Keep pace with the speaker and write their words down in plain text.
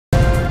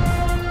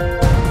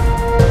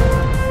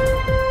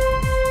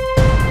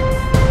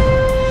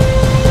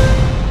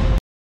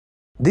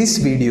This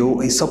video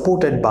is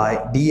supported by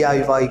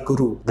DIY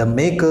Guru, the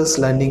maker's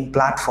learning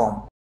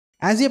platform.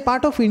 As a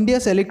part of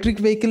India's electric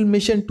vehicle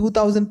mission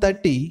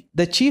 2030,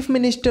 the Chief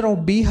Minister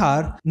of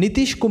Bihar,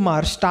 Nitish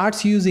Kumar,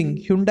 starts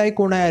using Hyundai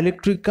Kona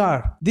electric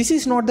car. This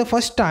is not the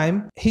first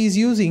time he is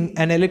using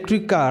an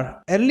electric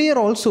car. Earlier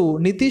also,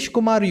 Nitish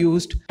Kumar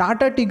used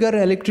Tata Tiger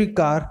electric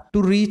car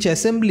to reach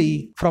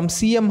assembly from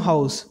CM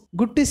House.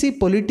 Good to see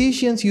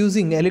politicians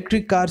using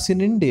electric cars in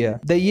India.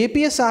 The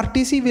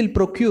APSRTC will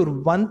procure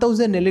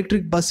 1000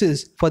 electric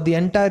buses for the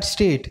entire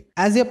state.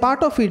 As a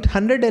part of it,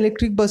 100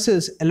 electric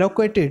buses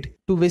allocated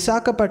to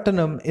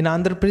Vishakapatam in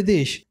Andhra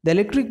Pradesh. The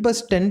electric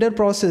bus tender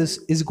process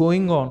is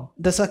going on.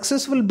 The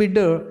successful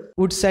bidder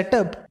would set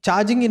up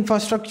charging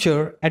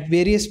infrastructure at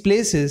various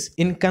places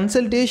in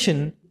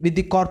consultation with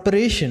the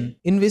corporation.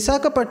 In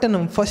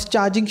Vishakapatam, first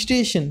charging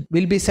station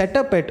will be set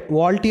up at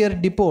Voltier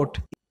Depot.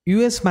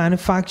 US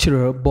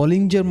manufacturer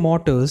Bollinger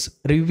Motors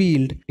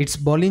revealed its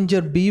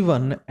Bollinger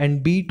B1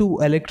 and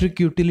B2 electric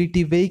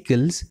utility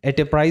vehicles at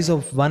a price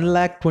of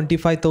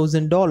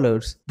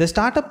 $1,25,000. The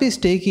startup is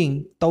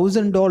taking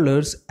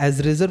 $1,000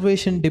 as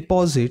reservation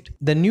deposit.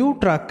 The new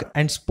truck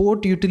and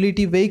sport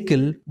utility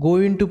vehicle go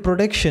into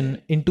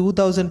production in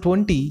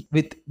 2020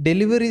 with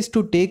deliveries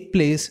to take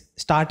place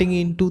starting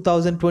in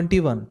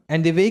 2021,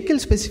 and the vehicle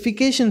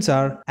specifications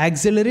are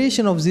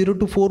acceleration of 0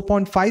 to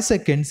 4.5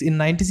 seconds in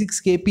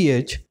 96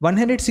 kph,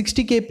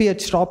 160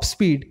 kph top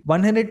speed,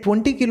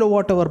 120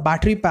 kWh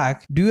battery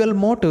pack, dual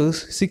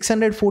motors,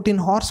 614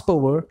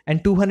 horsepower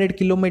and 200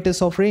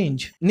 kilometers of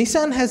range.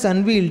 Nissan has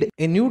unveiled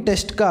a new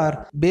test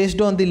car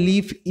based on the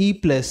Leaf E+.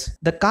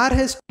 The car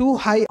has two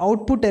high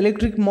output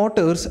electric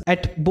motors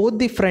at both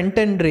the front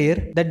and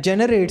rear that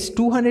generates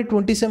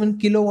 227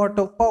 kW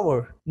of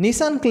power.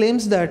 Nissan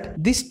claims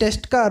that this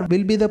test car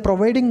will be the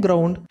providing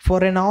ground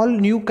for an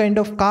all-new kind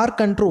of car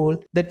control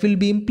that will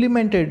be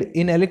implemented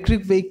in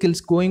electric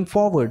vehicles going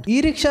forward.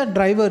 E-Rickshaw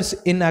drivers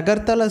in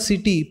Agartala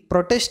city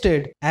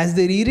protested as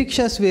their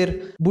e-rickshaws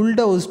were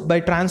bulldozed by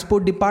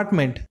transport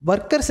department.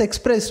 Workers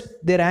expressed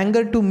their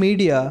anger to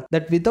media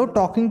that without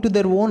talking to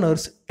their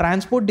owners,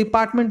 transport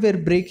department were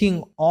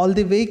breaking all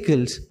the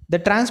vehicles. The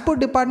transport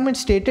department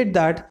stated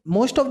that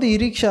most of the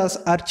e-rickshaws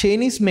are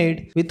Chinese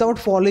made without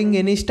following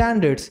any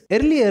standards.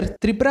 Earlier,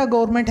 Tripura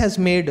government has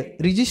made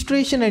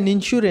registration and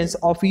insurance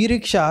of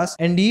e-rickshaws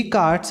and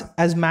e-carts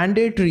as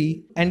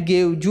mandatory and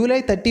gave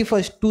July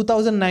 31st,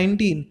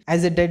 2019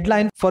 as a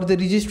deadline for the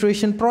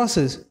registration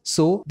process.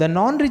 So, the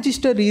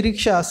non-registered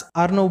e-rickshaws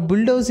are now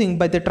bulldozing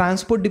by the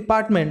transport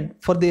department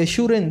for the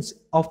assurance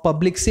of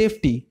public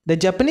safety. The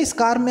Japanese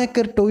car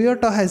maker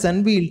Toyota has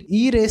unveiled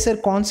e-Racer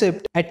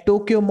concept at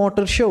Tokyo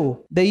Motor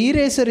Show. The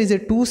e-Racer is a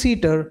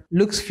two-seater,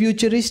 looks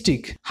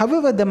futuristic.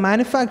 However, the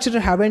manufacturer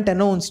haven't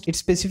announced its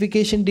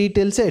specification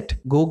details yet.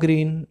 Go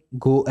green,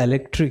 go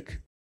electric.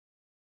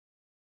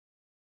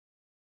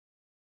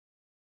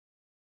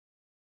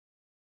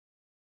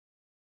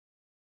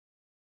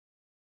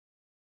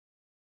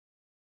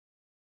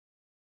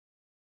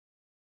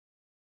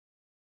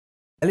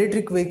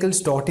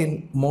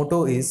 ElectricVehicles.in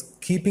motto is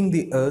keeping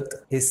the earth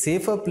a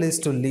safer place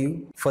to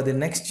live for the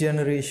next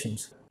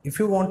generations. If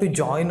you want to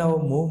join our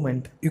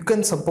movement, you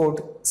can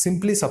support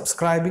simply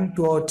subscribing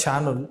to our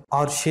channel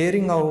or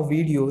sharing our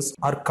videos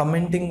or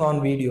commenting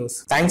on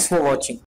videos. Thanks for watching.